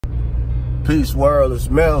Peace world, it's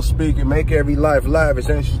Mel speaking. Make every life live. It's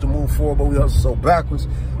anxious to move forward, but we hustle so backwards.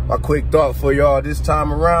 My quick thought for y'all this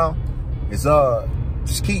time around is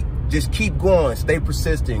just keep going, stay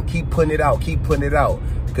persistent, keep putting it out,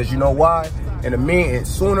 Because you know why? In a minute,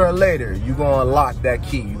 sooner or later, you're gonna unlock that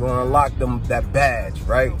key. You're gonna unlock that badge,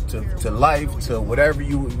 right? To life, to whatever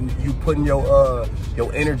you putting your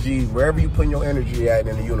energy, wherever you putting your energy at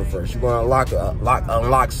in the universe. You're gonna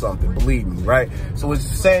unlock something, believe me, right? So it's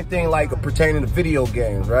the same thing like pertaining to video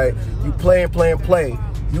games, right? You play.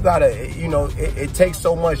 You gotta, it takes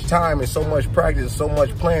so much time and so much practice, so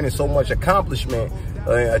much planning, so much accomplishment,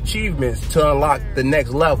 achievements to unlock the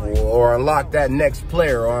next level or unlock that next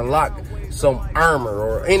player or unlock some armor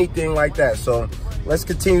or anything like that. So let's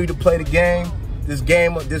continue to play the game. This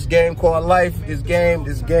game called life. This game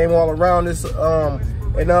all around us.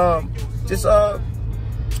 Just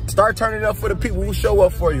start turning up for the people who show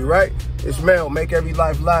up for you, right? It's Mel. Make every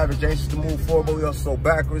life live. It's anxious to move forward, but we also so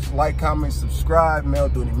backwards. Like, comment, subscribe.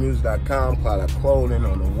 MelDooneyMusic.com. Cloud Clothing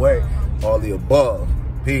on the way. All the above.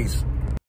 Peace.